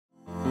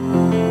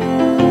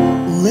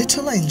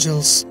Little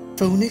Angels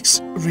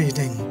Phonics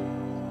Reading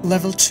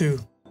Level 2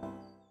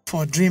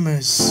 for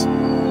Dreamers.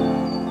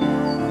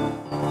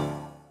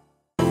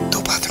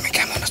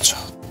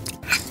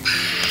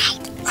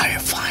 Are you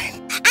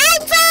fine?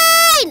 I'm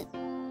fine!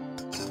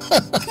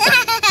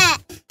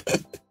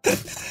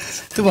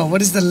 Tuba,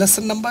 what is the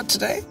lesson number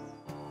today?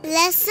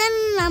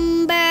 Lesson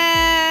number...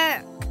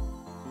 I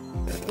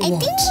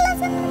think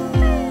lesson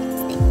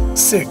number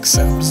 6.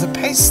 And what is the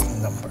page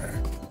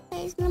number?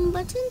 Page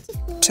number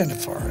 24.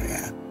 24,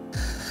 yeah.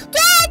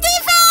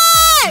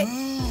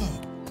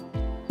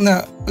 24!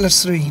 Now,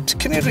 let's read.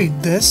 Can you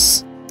read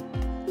this?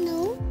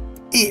 No.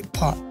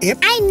 Ipa, ip.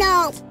 I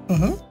know.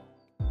 Mm-hmm.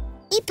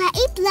 Ipa,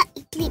 ip, la,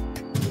 ip, lip.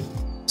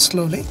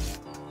 Slowly.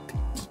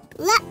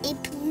 La,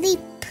 ip, lip.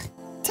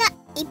 Ta,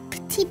 ip,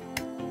 tip.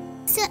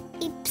 Sa,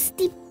 ip,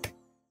 stip.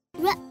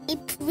 Ra,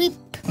 ip, rip.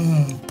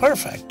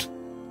 Perfect.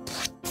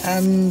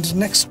 And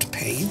next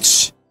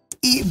page.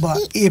 Iba,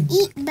 ib.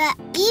 Iba,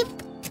 ib.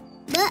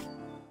 Ba,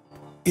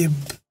 Ib.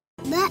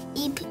 ba,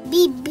 ib,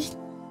 bib.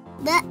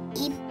 Ba,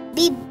 ib,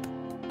 bib.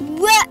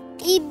 Ra,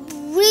 ib,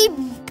 rib.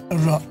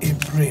 Ra, ib,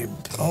 rib.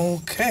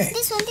 Okay.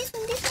 This one.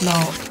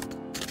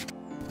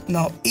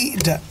 Now,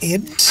 ida,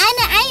 id.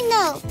 I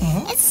know.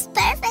 It's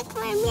perfect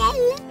for me. I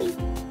love it.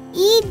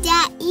 Ida,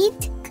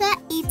 it, ka,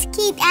 it,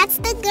 kid. That's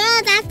the girl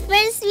that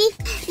first we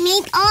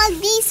made all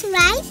these,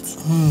 right?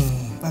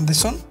 And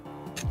this one?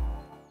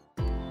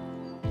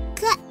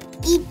 Ka,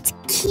 it,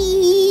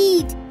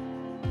 kid.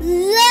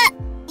 La,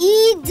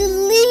 it,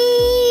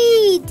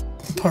 lead.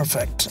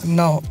 Perfect.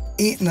 Now,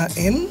 ina,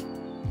 in.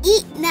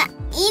 Ina,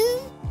 in,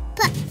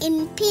 pa,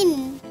 in,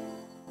 pin.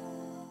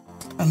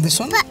 And this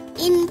one? Pa,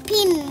 in,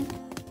 pin.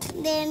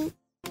 Then,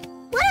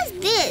 what is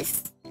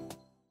this?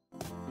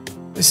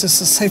 This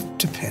is a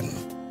safety pin.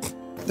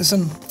 This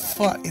one,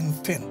 fa in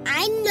pin.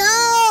 I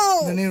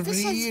know. Then you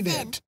This read one's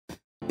it.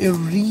 You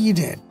read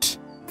it.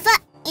 Fa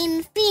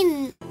in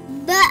fin,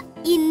 ba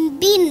in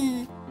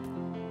bin,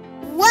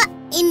 wa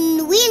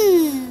in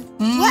win,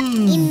 wa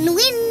in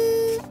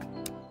win.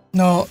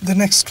 Now, the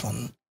next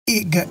one.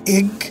 Iga,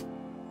 ig.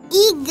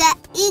 Iga,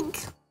 ig,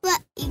 wa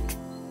ig,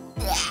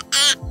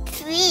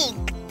 fig.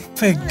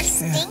 Fig. Oh, Yeah.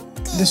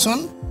 stinky. This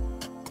one?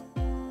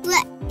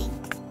 Wa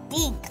ig,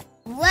 dig,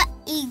 wa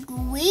ig,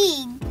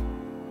 wig,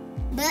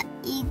 ba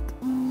ig,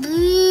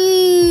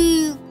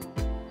 big.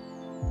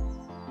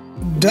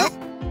 Da.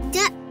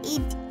 Da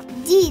ig,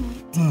 did.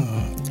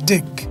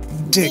 Dig.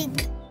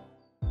 Dig.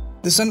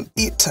 This one,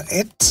 ita,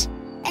 it.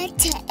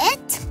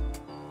 Et,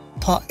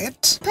 Pa,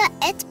 it. pa,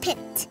 et,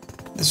 pit.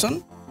 This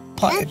one,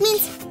 pa, That it.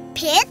 means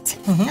pit,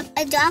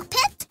 a dog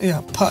pit.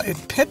 Yeah, pa, it,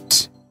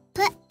 pit.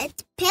 Pa, et,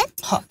 pit.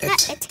 Pa, Pa,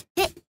 it. et,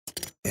 pit.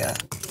 Yeah.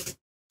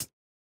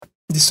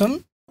 This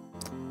one,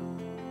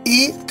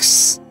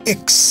 x,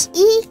 x.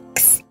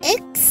 X,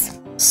 X.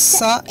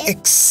 Sa,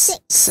 x,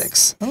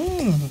 6.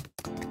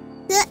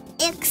 The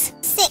X,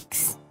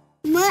 6.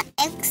 Ma,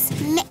 X,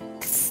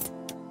 mix.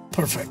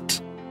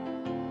 Perfect.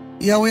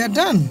 Yeah, we are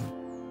done.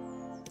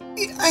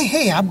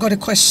 Hey, I've got a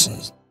question.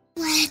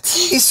 What?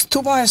 Is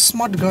Tuba a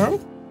smart girl?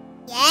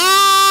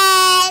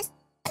 Yes.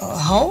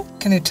 How?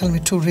 Can you tell me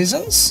 2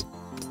 reasons?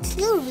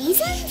 2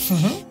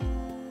 reasons?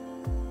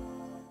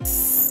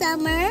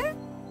 Summer.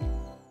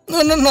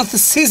 No, not the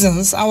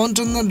seasons. I want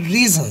to know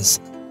reasons.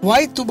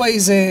 Why Tuba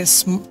is a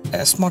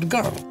smart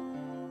girl?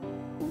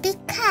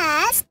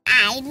 Because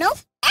I know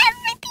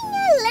everything.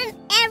 I learn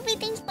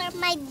everything from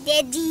my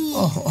daddy.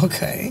 Oh,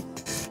 okay.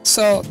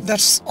 So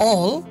that's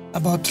all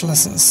about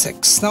lesson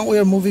 6. Now we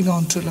are moving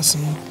on to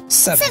lesson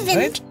 7,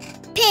 right?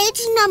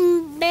 Page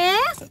number.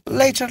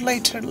 Later.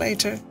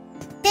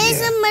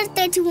 Page number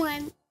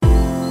 31.